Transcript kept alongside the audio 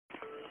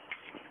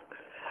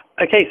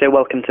Okay, so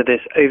welcome to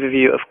this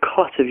overview of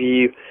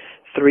Clutterflow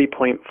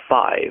 3.5.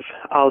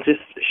 I'll just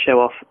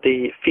show off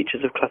the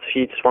features of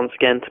Clutterflow just once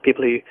again to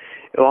people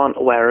who aren't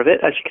aware of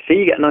it. As you can see,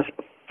 you get a nice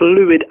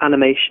fluid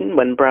animation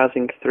when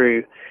browsing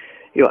through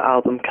your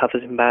album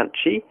covers in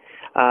Banshee.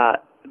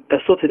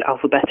 They're sorted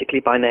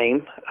alphabetically by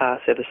name,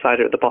 so the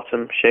slider at the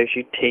bottom shows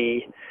you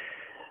T,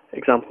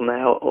 example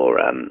now, or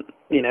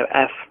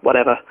F,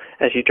 whatever,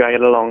 as you drag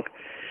it along.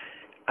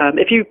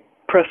 If you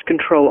press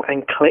Control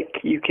and click,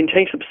 you can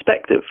change the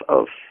perspective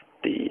of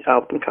the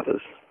album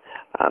covers.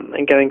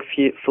 And going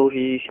full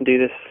view, you can do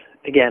this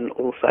again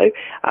also.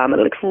 And it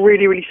looks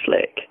really, really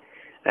slick,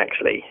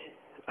 actually.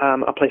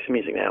 I'll play some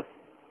music now.